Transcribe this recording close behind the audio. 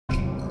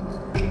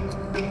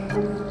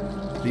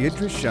The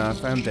Idries Shah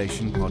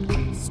Foundation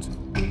podcast.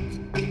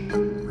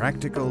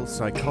 Practical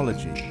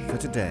psychology for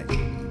today.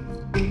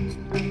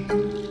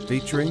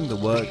 Featuring the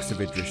works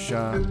of Idries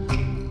Shah,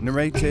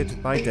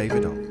 narrated by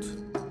David Ault.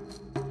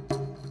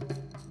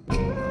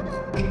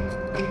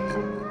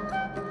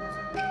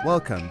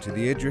 Welcome to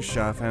the Idries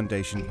Shah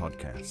Foundation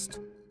podcast.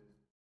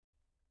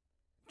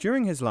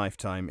 During his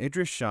lifetime,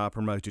 Idries Shah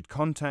promoted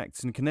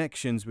contacts and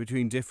connections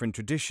between different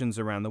traditions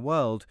around the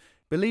world,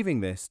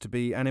 believing this to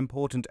be an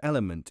important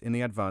element in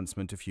the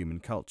advancement of human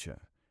culture.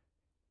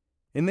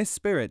 In this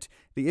spirit,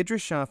 the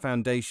Idries Shah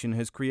Foundation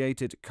has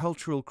created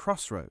Cultural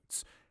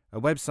Crossroads, a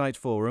website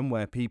forum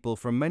where people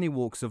from many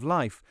walks of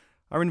life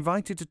are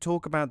invited to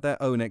talk about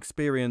their own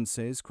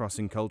experiences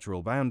crossing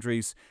cultural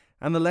boundaries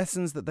and the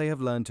lessons that they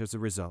have learnt as a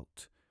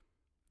result.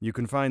 You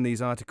can find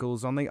these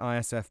articles on the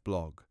ISF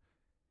blog.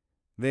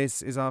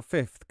 This is our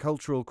 5th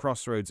Cultural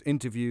Crossroads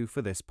interview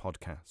for this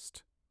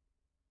podcast.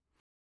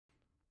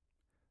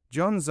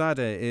 John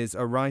Zada is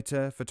a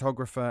writer,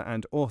 photographer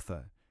and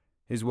author.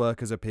 His work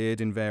has appeared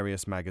in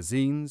various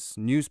magazines,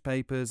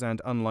 newspapers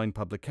and online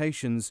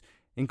publications,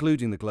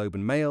 including the Globe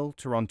and Mail,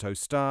 Toronto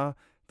Star,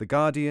 The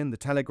Guardian, The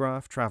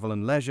Telegraph, Travel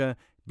and Leisure,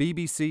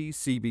 BBC,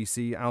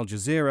 CBC,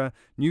 Al-Jazeera,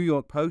 New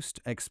York Post,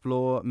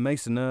 Explore,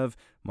 Maisonneuve,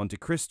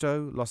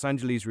 Montecristo, Los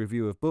Angeles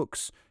Review of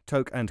Books,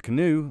 Toque and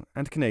Canoe,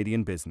 and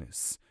Canadian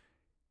Business.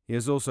 He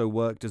has also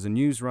worked as a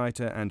news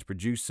writer and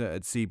producer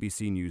at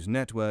CBC News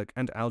Network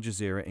and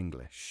Al-Jazeera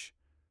English.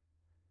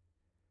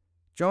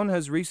 John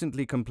has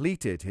recently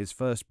completed his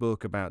first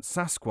book about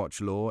Sasquatch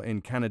lore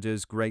in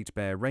Canada's Great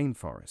Bear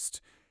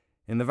Rainforest.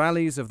 In the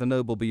Valleys of the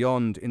Noble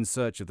Beyond in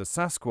Search of the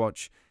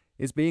Sasquatch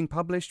is being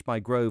published by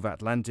Grove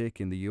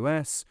Atlantic in the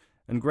US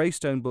and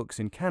Greystone Books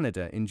in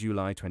Canada in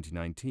July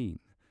 2019.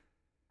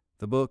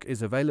 The book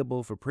is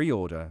available for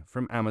pre-order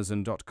from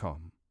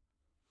Amazon.com.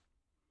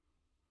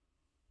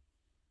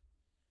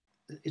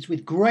 It's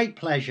with great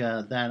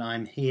pleasure that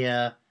I'm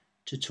here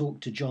to talk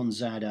to John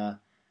Zada,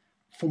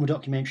 former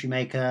documentary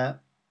maker,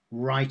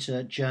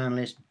 writer,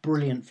 journalist,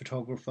 brilliant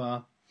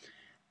photographer,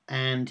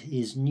 and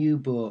his new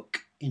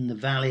book, In the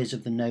Valleys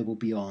of the Noble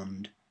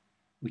Beyond,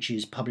 which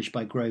is published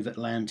by Grove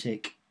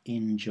Atlantic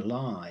in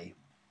July.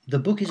 The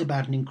book is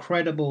about an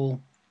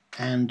incredible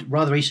and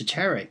rather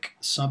esoteric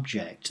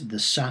subject, the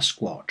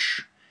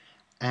Sasquatch.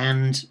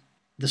 And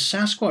the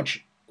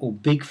Sasquatch, or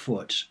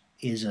Bigfoot,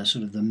 is a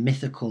sort of the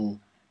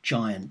mythical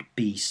giant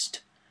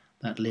beast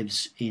that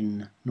lives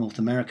in North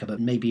America, but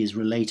maybe is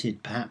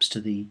related perhaps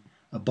to the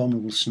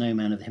abominable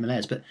snowman of the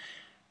Himalayas. But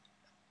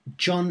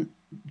John,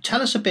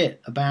 tell us a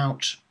bit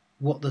about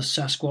what the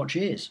Sasquatch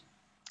is.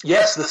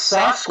 Yes, the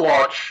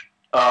Sasquatch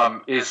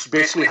is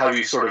basically how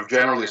you sort of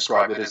generally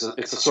describe it.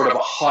 It's a sort of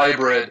a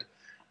hybrid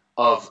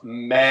of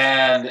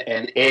man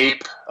and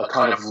ape, a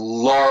kind of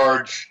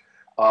large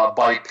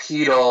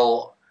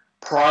bipedal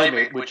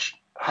primate, which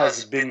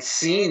has been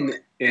seen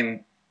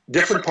in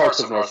different parts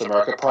of North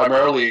America,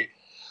 primarily,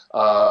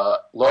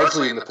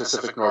 largely in the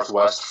Pacific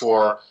Northwest,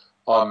 for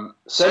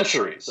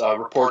centuries.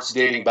 Reports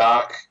dating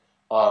back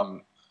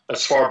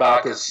as far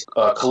back as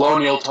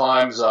colonial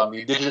times. The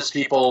indigenous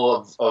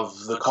people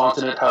of the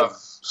continent have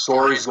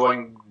stories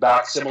going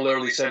back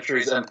similarly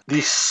centuries, and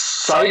these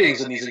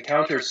sightings and these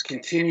encounters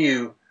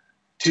continue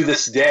to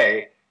this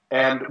day.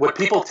 And what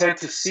people tend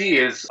to see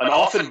is, and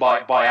often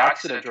by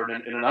accident or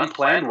in an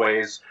unplanned way,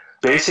 is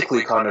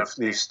basically kind of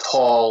these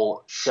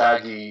tall,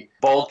 shaggy,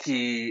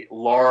 bulky,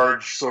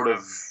 large sort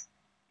of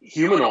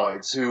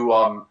humanoids who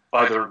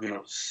either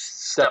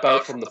step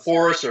out from the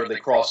forest, or they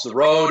cross the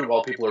road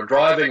while people are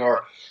driving,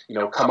 or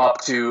come up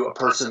to a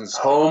person's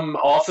home,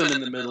 often in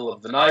the middle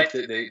of the night.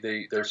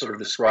 They're sort of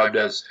described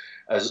as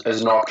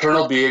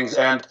nocturnal beings.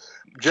 And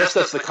just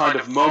as the kind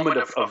of moment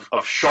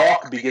of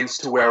shock begins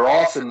to wear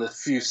off in the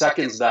few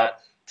seconds that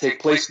take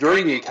place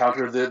during the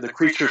encounter, the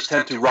creatures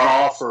tend to run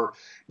off or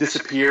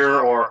disappear,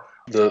 or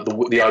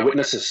the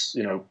eyewitnesses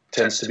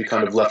tends to be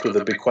kind of left with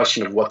a big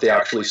question of what they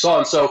actually saw.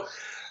 And so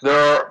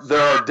there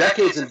are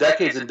decades and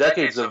decades and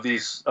decades of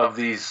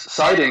these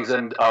sightings,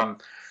 and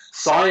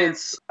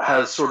science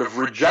has sort of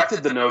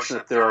rejected the notion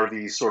that there are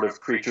these sort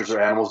of creatures or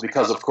animals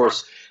because, of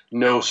course,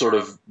 no sort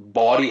of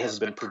body has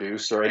been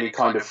produced or any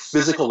kind of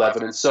physical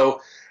evidence.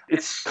 So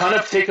it's kind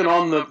of taken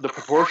on the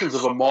proportions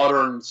of a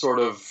modern sort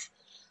of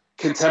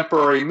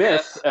contemporary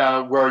myth,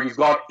 where you've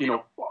got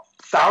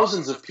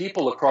thousands of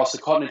people across the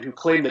continent who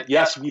claim that,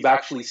 yes, we've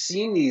actually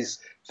seen these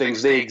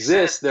things. They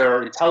exist.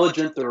 They're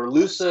intelligent. They're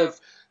elusive.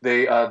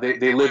 They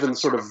live in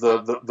sort of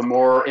the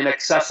more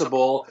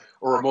inaccessible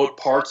or remote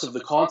parts of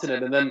the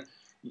continent. And then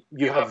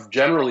you have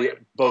generally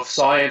both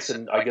science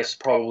and I guess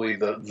probably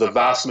the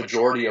vast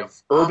majority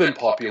of urban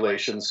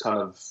populations kind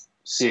of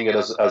seeing it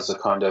as a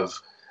kind of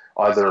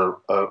either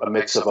a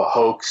mix of a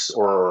hoax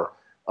or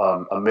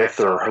a myth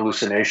or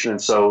hallucination.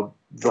 And so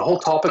the whole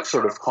topic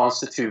sort of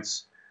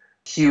constitutes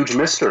huge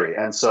mystery.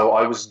 And so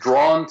I was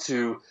drawn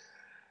to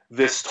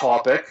this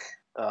topic,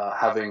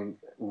 having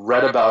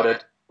read about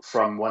it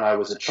from when I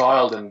was a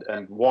child,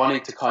 and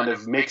wanting to kind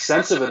of make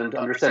sense of it and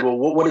understand, well,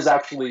 what is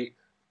actually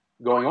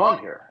going on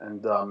here?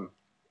 And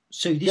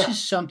So this is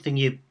something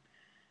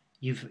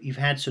you've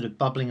had sort of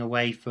bubbling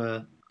away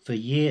for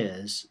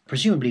years.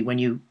 Presumably, when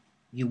you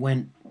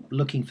went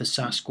looking for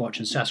Sasquatch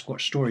and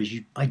Sasquatch stories,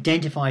 you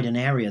identified an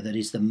area that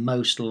is the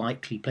most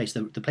likely place,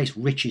 the place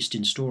richest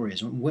in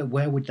stories.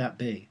 Where would that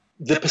be?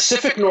 The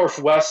Pacific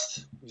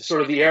Northwest,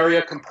 sort of the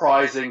area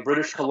comprising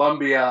British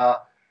Columbia,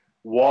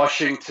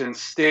 Washington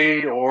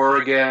State,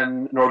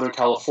 Oregon, Northern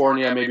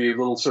California, maybe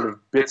little sort of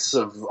bits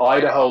of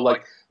Idaho,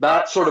 like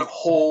that sort of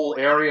whole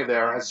area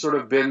there has sort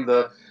of been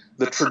the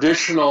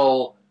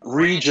traditional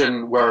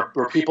region where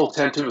people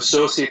tend to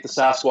associate the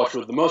Sasquatch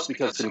with the most,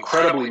 because it's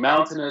incredibly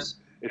mountainous,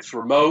 it's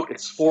remote,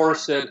 it's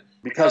forested,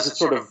 because it's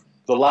sort of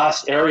the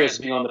last areas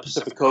being on the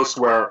Pacific coast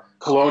where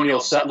colonial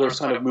settlers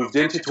kind of moved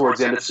into towards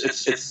the end.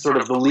 It's sort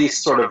of the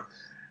least sort of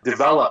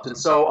developed. And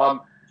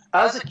so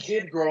as a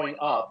kid growing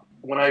up,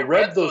 when I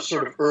read those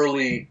sort of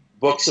early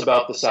books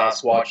about the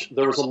Sasquatch,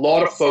 there was a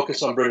lot of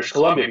focus on British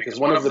Columbia, because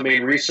one of the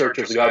main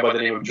researchers, a guy by the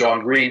name of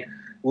John Green,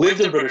 lived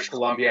in British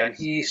Columbia, and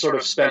he sort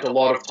of spent a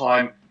lot of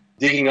time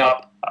digging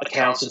up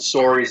accounts and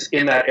stories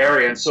in that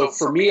area. And so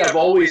for me, I've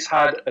always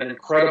had an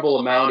incredible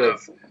amount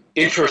of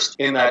interest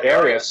in that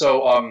area.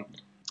 So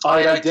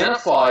I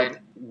identified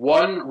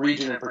one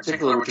region in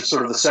particular, which is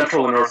sort of the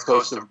central and north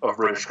coast of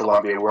British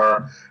Columbia,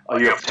 where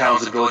you have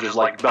towns and villages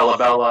like Bella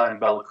Bella and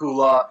Bella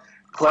Coola,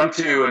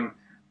 Klemtu. And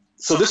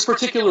so this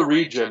particular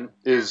region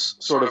is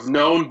sort of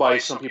known by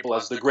some people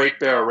as the Great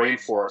Bear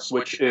Rainforest,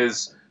 which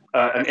is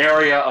an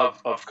area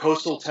of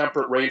coastal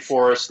temperate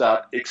rainforest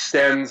that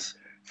extends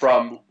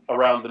from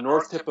around the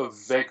north tip of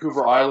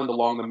Vancouver Island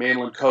along the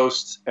mainland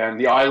coast and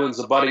the islands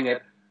abutting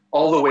it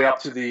all the way up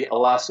to the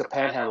Alaska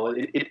Panhandle.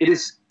 It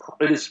is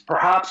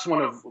perhaps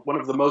one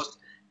of the most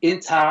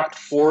intact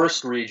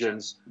forest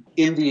regions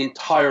in the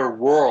entire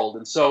world.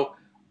 And so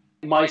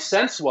my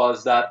sense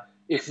was that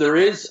if there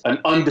is an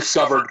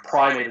undiscovered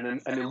primate,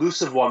 an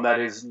elusive one that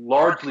is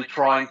largely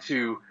trying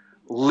to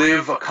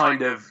live a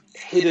kind of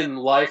hidden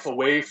life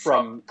away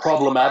from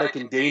problematic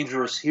and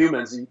dangerous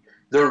humans,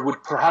 there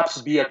would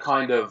perhaps be a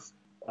kind of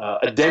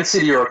a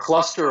density or a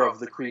cluster of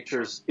the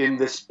creatures in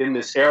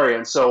this area.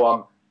 And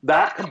so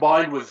that,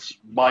 combined with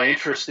my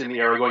interest in the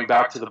area, going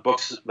back to the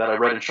books that I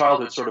read in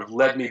childhood, sort of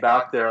led me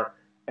back there.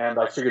 And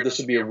I figured this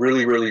would be a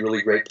really, really,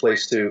 really great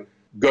place to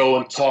go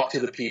and talk to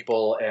the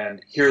people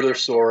and hear their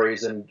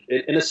stories, and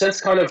in a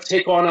sense kind of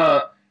take on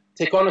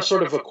a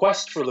sort of a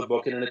quest for the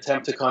book in an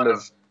attempt to kind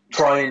of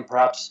try and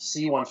perhaps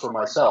see one for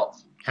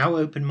myself. How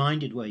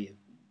open-minded were you?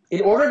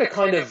 In order to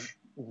kind of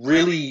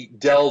really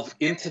delve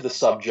into the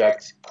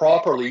subject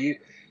properly,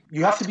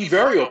 you have to be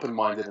very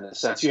open-minded in a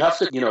sense. You have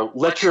to,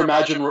 let your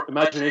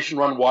imagination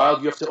run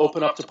wild. You have to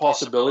open up to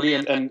possibility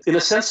and in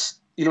a sense,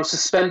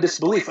 suspend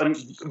disbelief. And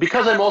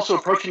because I'm also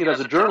approaching it as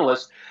a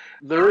journalist,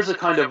 there is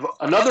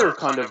another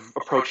kind of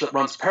approach that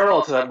runs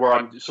parallel to that, where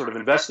I'm sort of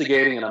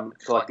investigating and I'm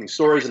collecting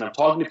stories and I'm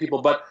talking to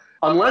people. But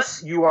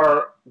unless you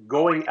are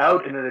going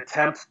out in an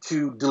attempt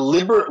to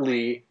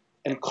deliberately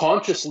and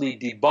consciously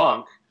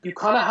debunk, you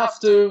kind of have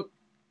to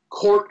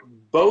court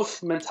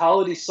both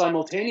mentalities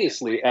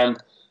simultaneously. And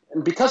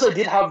because I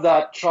did have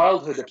that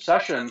childhood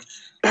obsession,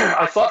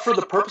 I thought for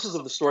the purposes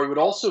of the story it would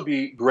also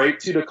be great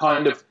to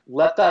kind of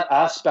let that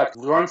aspect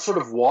run sort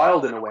of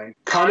wild in a way,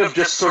 kind of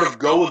just sort of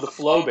go with the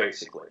flow,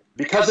 basically.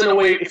 Because in a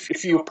way,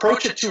 if you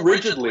approach it too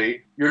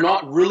rigidly, you're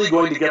not really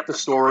going to get the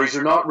stories,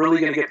 you're not really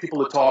going to get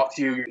people to talk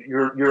to you,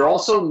 you're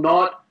also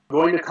not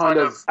going to kind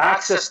of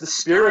access the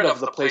spirit of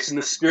the place and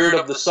the spirit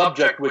of the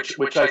subject,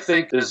 which I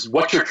think is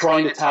what you're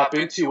trying to tap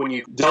into when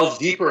you delve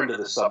deeper into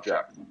the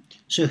subject.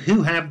 So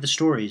who have the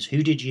stories?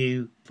 Who did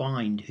you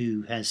find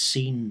who has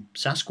seen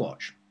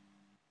Sasquatch?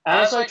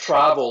 As I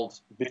traveled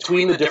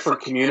between the different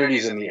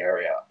communities in the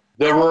area,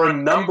 there were a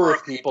number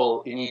of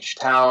people in each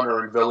town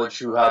or village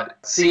who had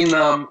seen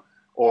them,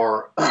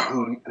 or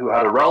who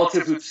had a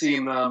relative who'd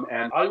seen them.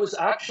 And I was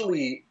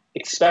actually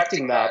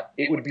expecting that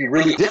it would be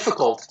really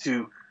difficult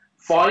to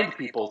find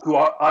people who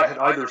I had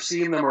either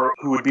seen them or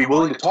who would be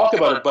willing to talk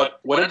about it. But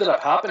what ended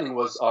up happening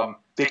was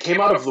they came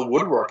out of the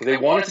woodwork. They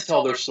wanted to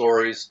tell their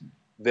stories.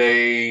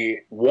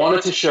 They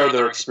wanted to share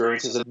their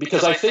experiences. And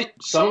because I think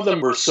some of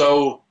them were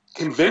so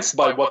convinced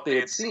by what they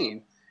had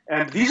seen.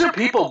 And these are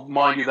people,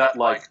 mind you, that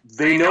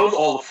they know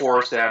all the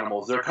forest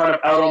animals. They're kind of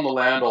out on the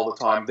land all the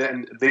time.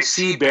 They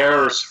see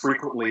bears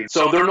frequently.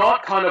 So they're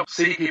not kind of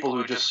city people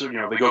who just,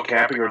 they go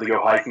camping or they go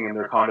hiking and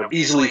they're kind of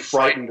easily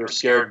frightened or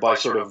scared by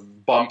sort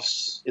of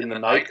bumps in the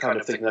night kind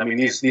of thing. I mean,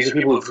 these are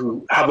people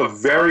who have a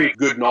very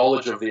good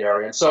knowledge of the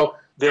area. And so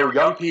they were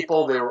young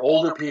people, they were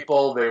older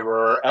people, they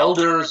were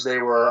elders, they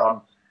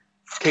were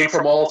came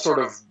from all sort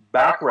of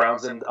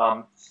backgrounds, and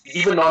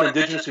even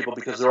non-Indigenous people,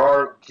 because there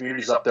are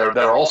communities up there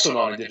that are also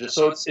non-Indigenous.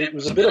 So it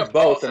was a bit of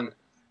both, and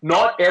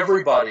not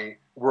everybody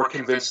were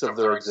convinced of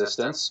their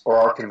existence or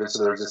are convinced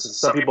of their existence.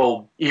 Some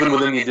people, even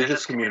within the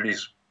Indigenous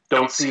communities,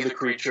 don't see the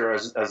creature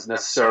as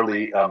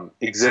necessarily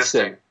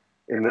existing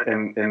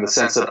in the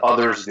sense that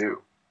others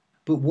do.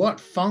 But what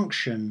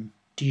function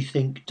do you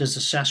think does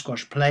the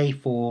Sasquatch play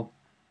for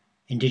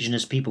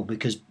indigenous people,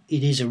 because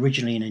it is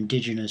originally an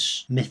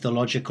indigenous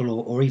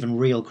mythological or even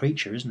real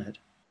creature, isn't it?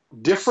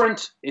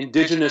 Different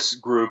indigenous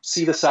groups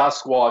see the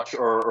Sasquatch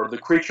or the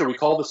creature we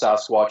call the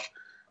Sasquatch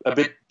a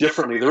bit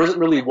differently. There isn't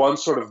really one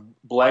sort of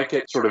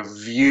blanket sort of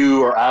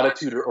view or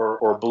attitude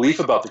or belief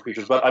about the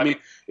creatures. But I mean,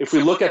 if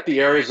we look at the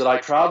areas that I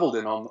traveled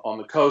in on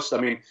the coast, I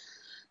mean,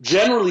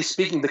 generally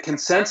speaking, the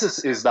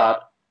consensus is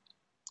that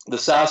the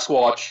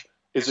Sasquatch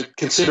is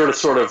considered a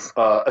sort of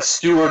a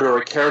steward or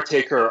a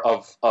caretaker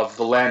of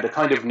the land, a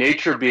kind of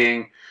nature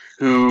being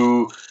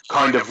who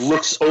kind of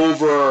looks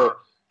over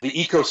the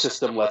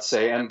ecosystem, let's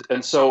say.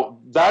 And so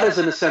that is,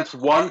 in a sense,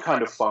 one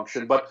kind of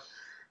function. But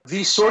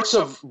these sorts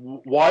of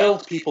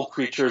wild people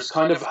creatures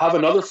kind of have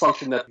another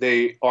function, that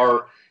they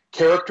are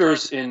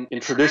characters in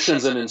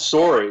traditions and in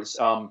stories.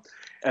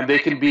 And they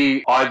can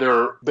be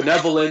either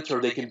benevolent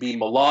or they can be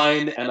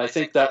malign. And I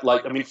think that,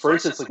 like, I mean, for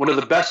instance, like one of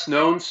the best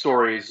known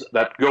stories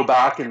that go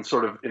back in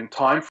sort of in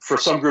time for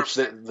some groups,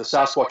 the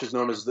Sasquatch is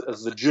known as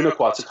the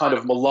Junaquat. It's a kind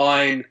of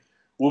malign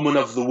woman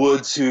of the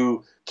woods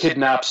who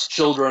kidnaps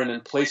children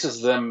and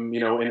places them,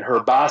 in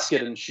her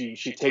basket, and she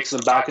takes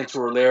them back into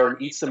her lair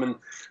and eats them. And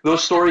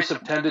those stories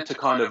have tended to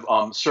kind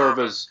of serve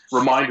as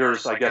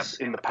reminders, I guess,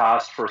 in the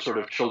past for sort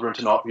of children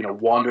to not,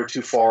 wander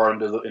too far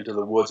into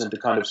the woods and to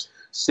kind of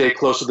stay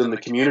close within the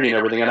community and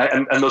everything.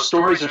 And those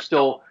stories are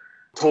still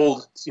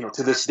told,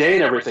 to this day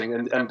and everything.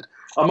 And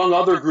among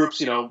other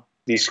groups,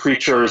 these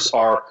creatures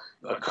are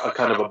a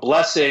kind of a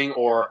blessing,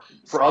 or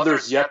for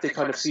others yet, they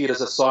kind of see it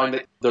as a sign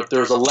that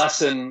there's a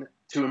lesson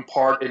to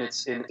impart in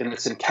its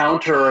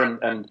encounter.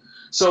 And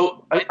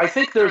so I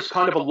think there's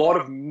kind of a lot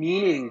of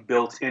meaning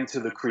built into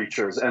the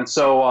creatures. And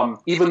so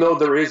even though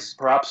there is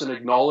perhaps an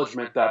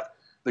acknowledgement that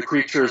the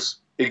creatures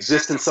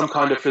exist in some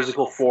kind of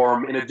physical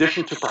form, in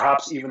addition to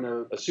perhaps even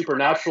a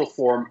supernatural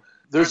form,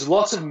 there's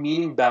lots of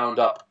meaning bound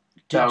up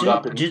in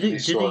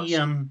these stories. Do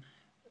the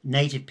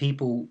native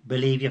people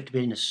believe you have to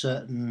be in a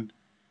certain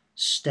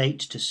state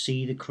to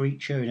see the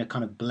creature, in a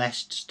kind of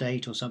blessed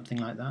state or something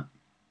like that?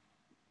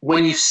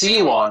 When you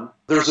see one,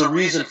 there's a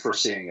reason for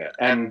seeing it.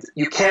 And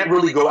you can't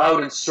really go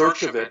out in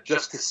search of it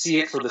just to see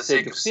it for the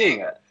sake of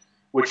seeing it,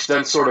 which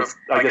then sort of,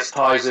 I guess,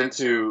 ties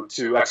into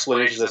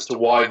explanations as to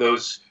why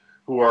those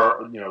who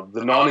are,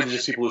 the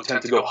non-Indigenous people who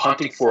tend to go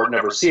hunting for it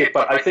never see it.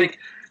 But I think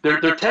there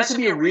tends to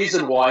be a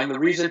reason why, and the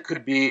reason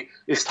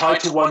is tied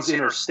to one's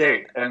inner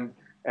state and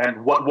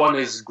what one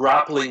is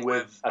grappling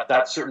with at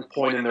that certain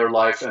point in their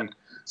life. And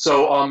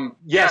so,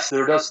 yes,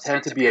 there does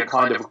tend to be a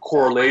kind of a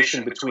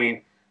correlation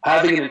between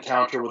having an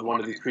encounter with one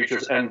of these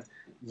creatures and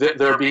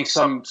there being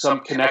some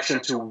connection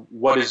to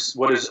what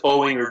is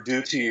owing or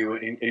due to you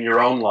in your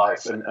own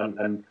life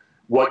and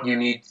what you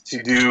need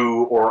to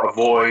do or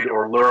avoid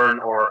or learn,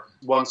 or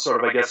one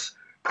sort of, I guess,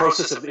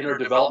 process of inner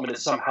development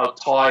is somehow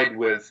tied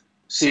with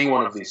seeing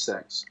one of these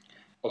things.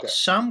 Okay.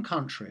 Some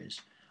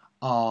countries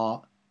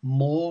are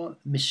more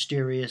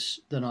mysterious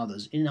than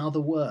others. In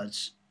other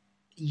words,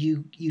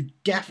 you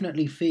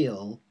definitely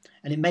feel,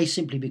 and it may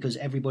simply because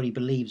everybody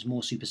believes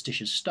more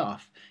superstitious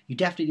stuff, you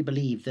definitely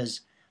believe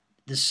there's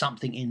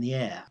something in the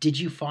air. Did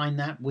you find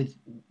that with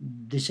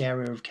this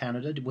area of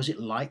Canada? Was it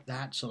like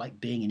that? So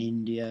like being in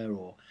India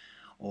or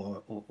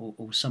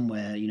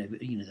somewhere,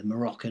 the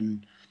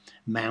Moroccan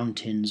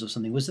mountains or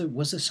something. Was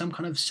there some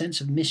kind of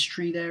sense of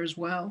mystery there as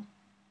well?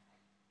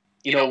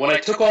 When I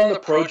took on the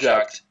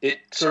project, it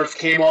sort of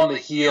came on the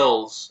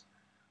heels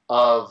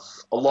of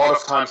a lot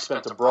of time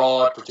spent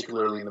abroad,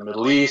 particularly in the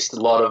Middle East, a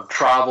lot of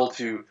travel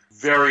to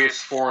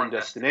various foreign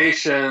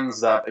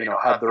destinations that,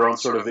 had their own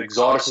sort of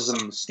exoticism,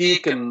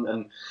 mystique, and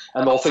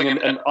the whole thing.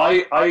 And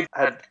I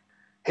had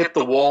hit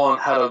the wall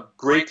and had a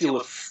great deal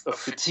of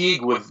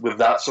fatigue with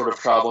that sort of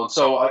travel. And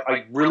so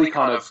I really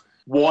kind of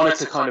wanted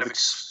to kind of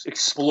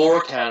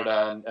explore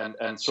Canada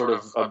and sort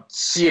of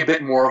see a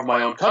bit more of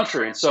my own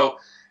country. And so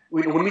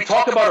when we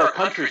talk about our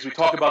countries, we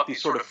talk about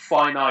these sort of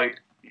finite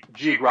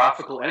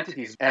geographical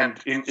entities. And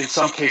in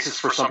some cases,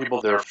 for some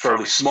people, they're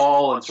fairly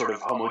small and sort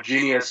of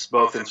homogeneous,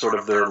 both in sort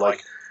of their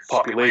like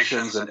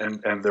populations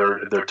and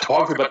their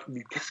topography. But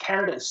because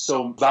Canada is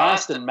so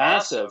vast and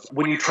massive,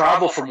 when you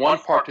travel from one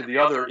part to the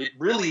other, it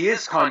really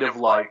is kind of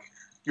like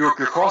you're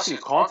crossing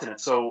a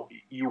continent. So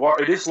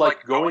it is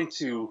like going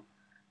to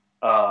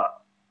a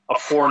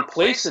foreign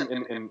place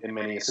in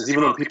many instances,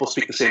 even though people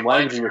speak the same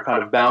language and you're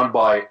kind of bound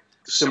by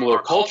similar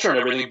culture and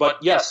everything. But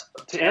yes,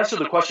 to answer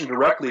the question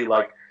directly,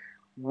 like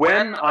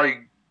when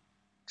I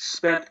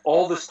spent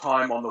all this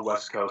time on the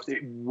West Coast,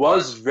 it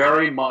was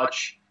very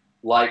much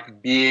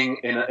like being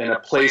in a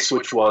place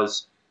which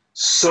was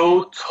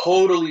so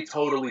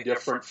totally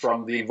different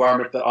from the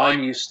environment that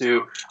I'm used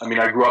to. I mean,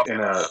 I grew up in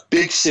a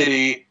big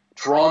city,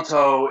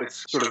 Toronto.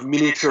 It's sort of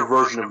miniature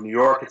version of New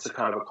York. It's a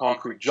kind of a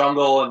concrete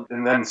jungle.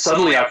 And then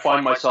suddenly I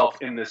find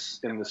myself in this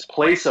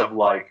place of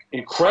like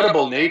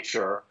incredible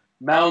nature,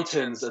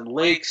 mountains and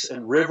lakes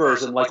and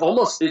rivers, and like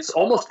it's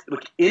almost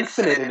like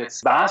infinite in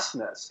its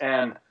vastness.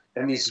 And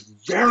and these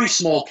very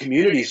small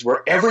communities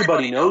where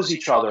everybody knows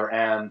each other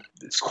and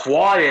it's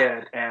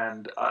quiet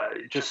and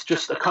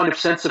just a kind of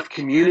sense of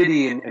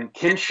community and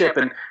kinship.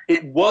 And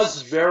it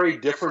was very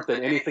different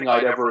than anything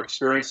I'd ever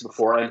experienced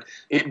before. And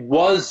it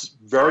was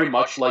very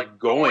much like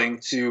going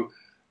to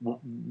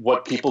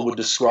what people would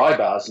describe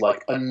as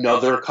like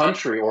another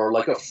country or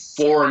like a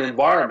foreign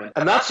environment.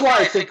 And that's why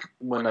I think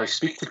when I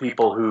speak to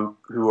people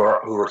who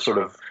are sort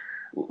of,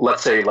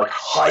 let's say, like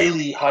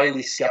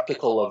highly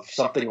skeptical of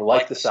something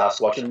like the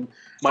Sasquatch, and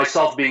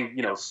myself being,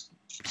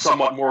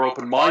 somewhat more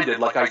open-minded,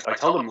 like I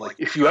tell them, like,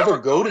 if you ever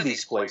go to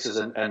these places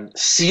and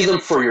see them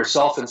for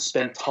yourself and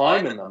spend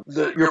time in them,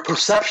 your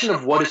perception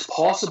of what is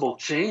possible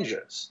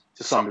changes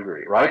to some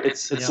degree, right?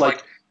 It's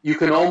like you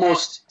can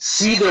almost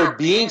see there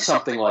being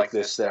something like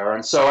this there.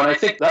 And I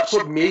think that's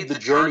what made the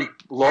journey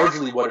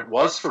largely what it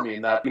was for me,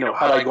 in that,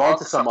 had I gone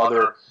to some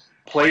other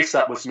place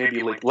that was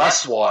maybe like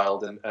less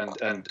wild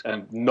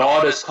and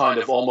not as kind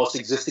of almost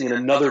existing in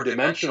another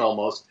dimension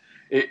almost,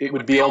 it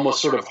would be almost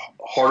sort of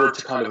harder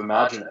to kind of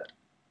imagine it.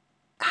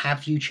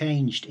 Have you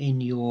changed in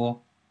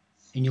your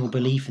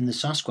belief in the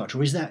Sasquatch,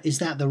 or is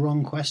that the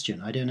wrong question?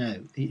 I don't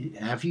know.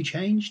 Have you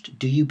changed?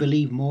 Do you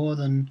believe more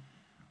than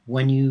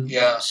when you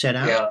set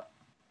out? Yeah.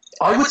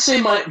 I would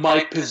say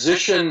my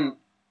position,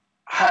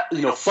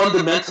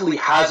 fundamentally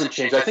hasn't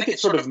changed. I think it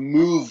sort of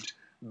moved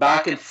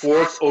back and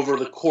forth over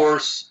the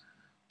course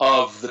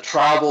of the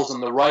travels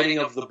and the writing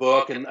of the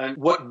book. And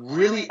what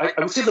really, I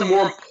would say the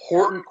more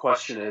important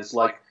question is,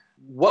 like,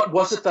 what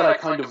was it that I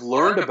kind of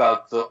learned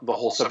about the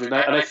whole subject?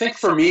 And I think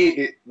for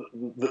me,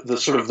 the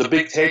sort of the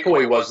big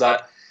takeaway was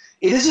that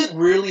it isn't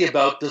really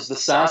about does the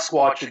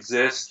Sasquatch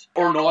exist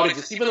or not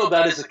exist, even though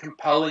that is a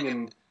compelling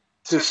and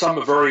to some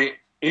a very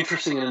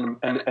interesting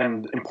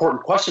and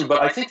important question.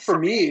 But I think for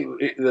me,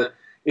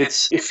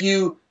 it's if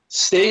you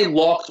stay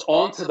locked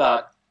onto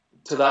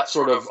that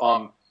sort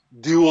of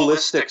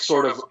dualistic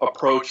sort of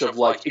approach of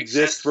like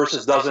exists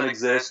versus doesn't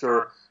exist,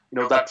 or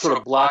that sort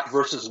of black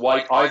versus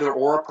white either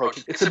or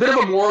approach, it's a bit of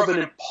a more of an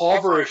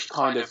impoverished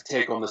kind of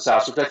take on the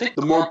Sasquatch. I think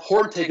the more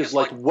important take is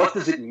like, what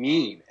does it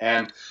mean,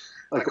 and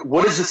like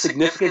what is the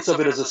significance of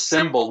it as a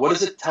symbol? What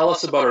does it tell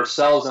us about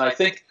ourselves? And I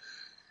think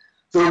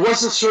there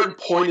was a certain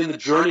point in the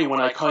journey when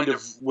I kind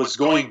of was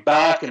going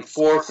back and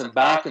forth and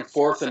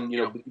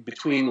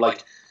between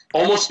like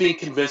almost being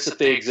convinced that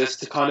they exist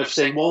to kind of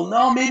saying, well,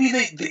 no, maybe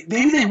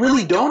they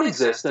really don't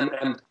exist.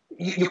 And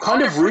you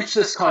kind of reach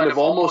this kind of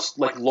almost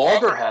like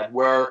loggerhead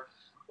where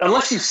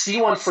unless you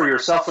see one for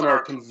yourself and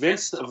are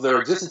convinced of their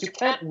existence, you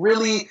can't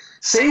really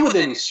say with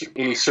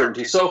any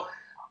certainty. So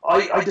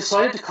I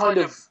decided to kind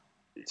of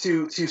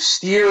to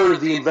steer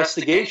the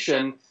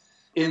investigation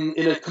in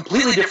a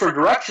completely different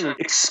direction and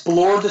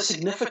explore the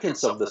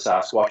significance of the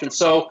Sasquatch. And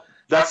so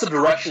that's the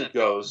direction it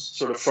goes,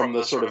 sort of from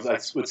the sort of, I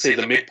would say,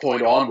 the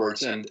midpoint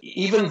onwards. And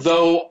even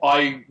though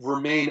I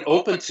remain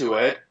open to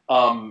it,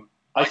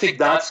 I think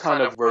that's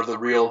kind of where the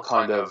real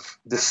kind of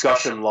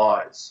discussion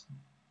lies.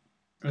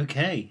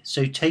 Okay,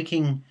 so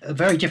taking a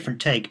very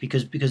different take,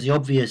 because the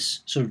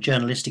obvious sort of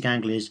journalistic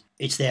angle is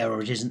it's there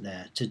or it isn't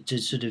there. To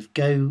sort of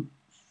go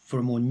for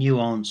a more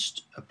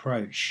nuanced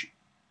approach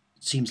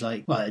seems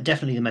like, well,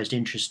 definitely the most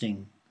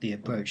interesting, the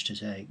approach to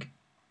take.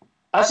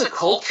 As a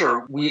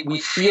culture, we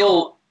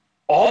feel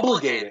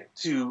obligated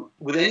to,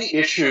 with any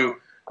issue,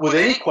 with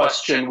any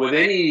question,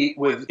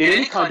 in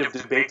any kind of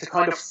debate, to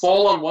kind of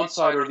fall on one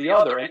side or the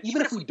other. And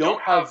even if we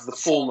don't have the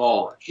full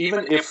knowledge,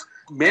 even if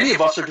many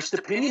of us are just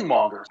opinion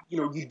mongers,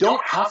 you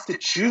don't have to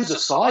choose a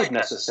side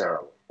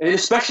necessarily, and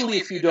especially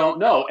if you don't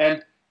know.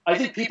 And I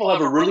think people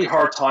have a really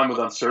hard time with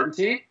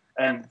uncertainty,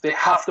 and they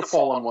have to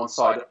fall on one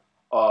side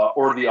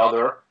or the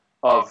other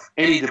of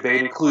any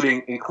debate,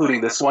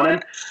 including this one.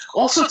 And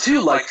also,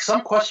 too, like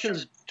some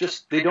questions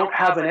just, they don't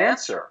have an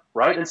answer,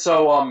 right? And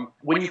so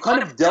when you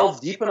kind of delve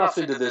deep enough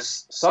into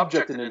this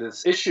subject and into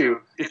this issue,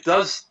 it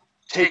does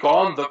take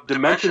on the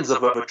dimensions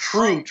of a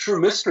true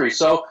mystery.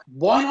 So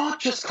why not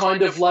just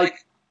kind of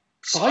like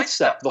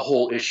sidestep the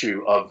whole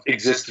issue of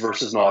exist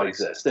versus not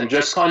exist and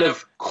just kind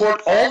of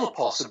court all the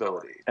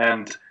possibility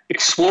and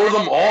explore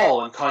them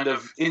all and kind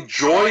of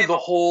enjoy the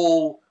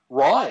whole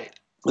ride?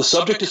 The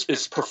subject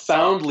is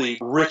profoundly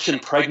rich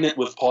and pregnant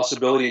with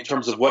possibility in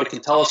terms of what it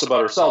can tell us about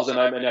ourselves. And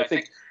I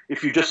think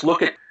if you just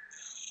look at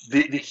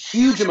the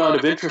huge amount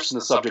of interest in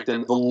the subject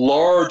and the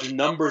large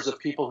numbers of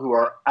people who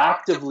are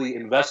actively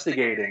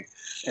investigating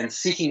and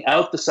seeking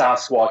out the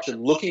Sasquatch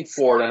and looking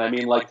for it, and I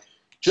mean, like,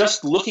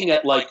 just looking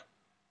at, like,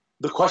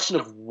 the question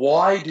of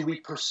why do we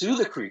pursue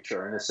the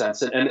creature, in a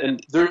sense,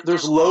 and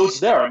there's loads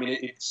there. I mean,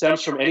 it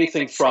stems from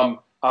anything from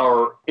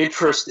our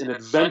interest in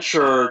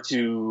adventure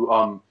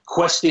to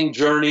questing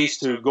journeys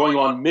to going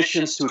on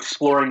missions to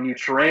exploring new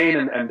terrain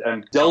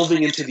and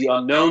delving into the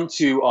unknown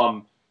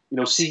to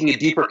seeking a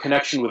deeper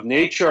connection with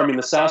nature. I mean,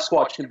 the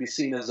Sasquatch can be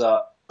seen as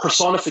a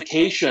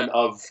personification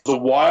of the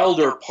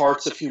wilder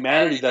parts of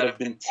humanity that have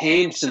been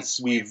tamed since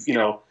we've,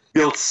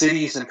 built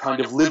cities and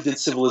kind of lived in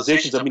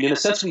civilizations. I mean, in a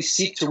sense, we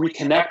seek to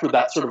reconnect with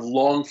that sort of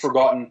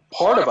long-forgotten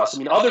part of us. I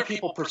mean, other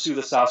people pursue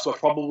the Sasquatch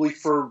probably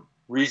for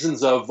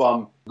reasons of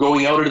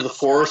going out into the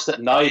forest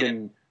at night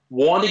and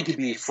wanting to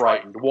be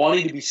frightened,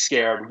 wanting to be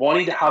scared,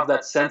 wanting to have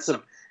that sense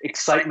of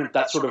excitement,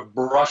 that sort of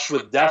brush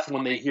with death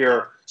when they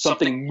hear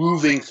something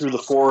moving through the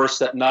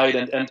forest at night.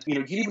 And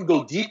you can even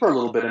go deeper a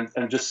little bit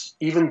and just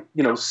even,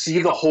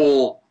 see the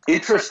whole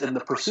interest in the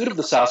pursuit of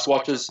the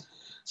Sasquatch as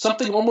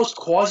something almost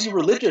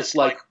quasi-religious.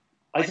 Like,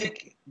 I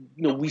think,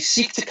 we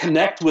seek to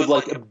connect with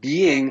like a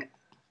being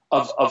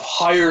of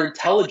higher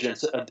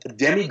intelligence, a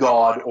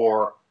demigod,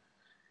 or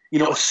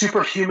a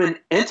superhuman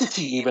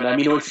entity even. I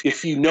mean,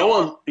 if you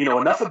know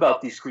enough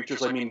about these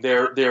creatures, I mean,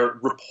 they're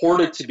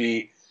reported to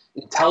be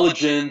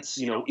intelligent,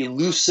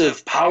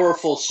 elusive,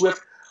 powerful,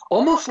 swift,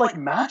 almost like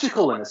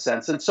magical in a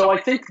sense. And so I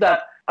think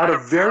that at a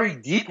very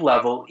deep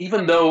level,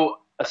 even though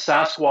a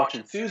Sasquatch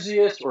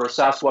enthusiast or a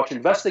Sasquatch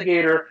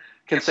investigator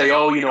can say,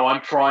 oh,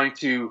 I'm trying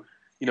to,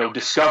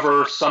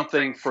 discover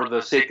something for the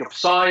sake of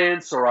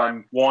science, or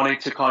I'm wanting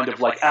to kind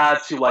of like add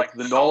to like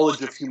the knowledge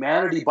of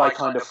humanity by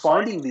kind of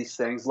finding these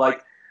things,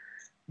 like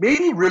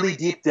maybe really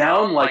deep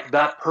down, like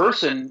that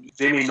person,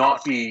 they may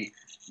not be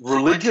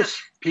religious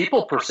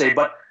people per se,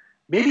 but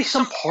maybe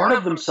some part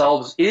of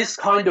themselves is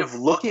kind of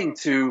looking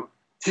to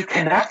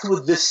connect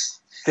with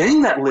this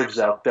thing that lives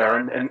out there,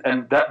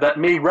 and that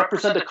may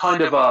represent a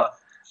kind of a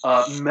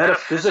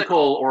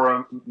metaphysical or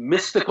a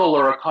mystical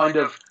or a kind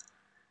of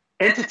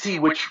entity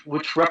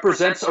which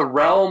represents a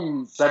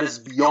realm that is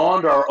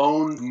beyond our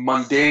own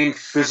mundane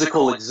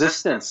physical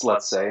existence,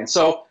 let's say. And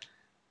so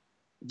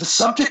the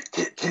subject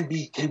can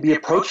be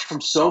approached from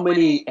so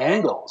many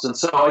angles. And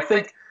so I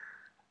think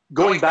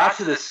going back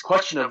to this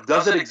question of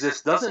does it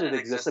exist, doesn't it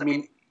exist, I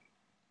mean,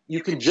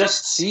 you can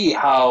just see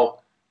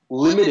how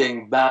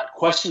limiting that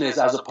question is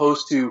as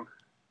opposed to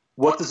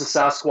what does the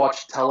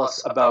Sasquatch tell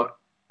us about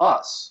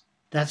us?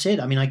 That's it.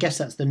 I mean, I guess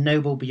that's the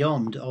noble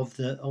beyond of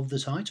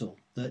the title.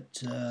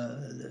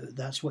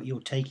 That's what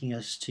you're taking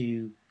us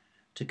to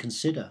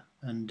consider.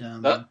 And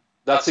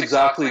that's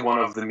exactly one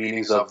of the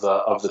meanings of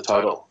the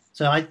title.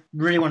 So I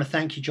really want to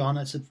thank you, John.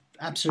 It's an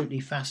absolutely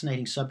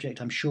fascinating subject.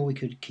 I'm sure we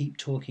could keep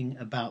talking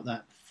about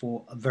that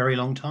for a very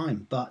long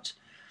time, but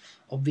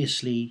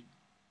obviously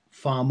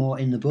far more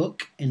in the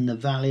book, in the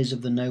valleys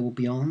of the noble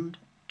beyond.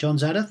 John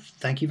Zada,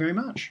 thank you very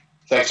much.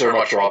 Thanks very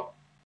much, Rob.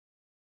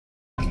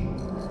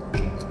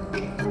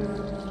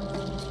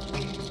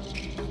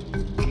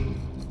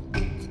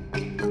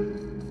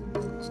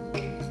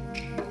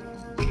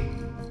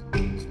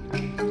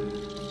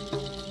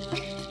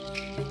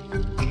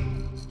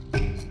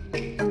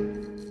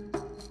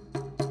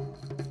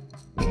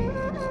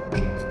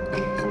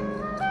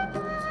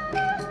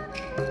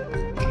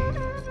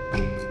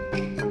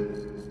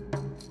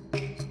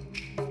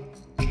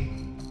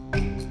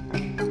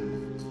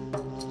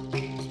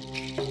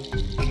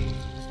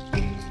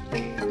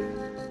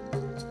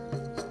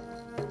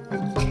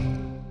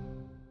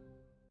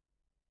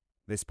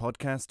 This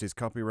podcast is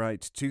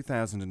copyright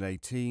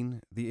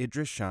 2018, the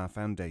Idries Shah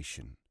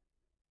Foundation.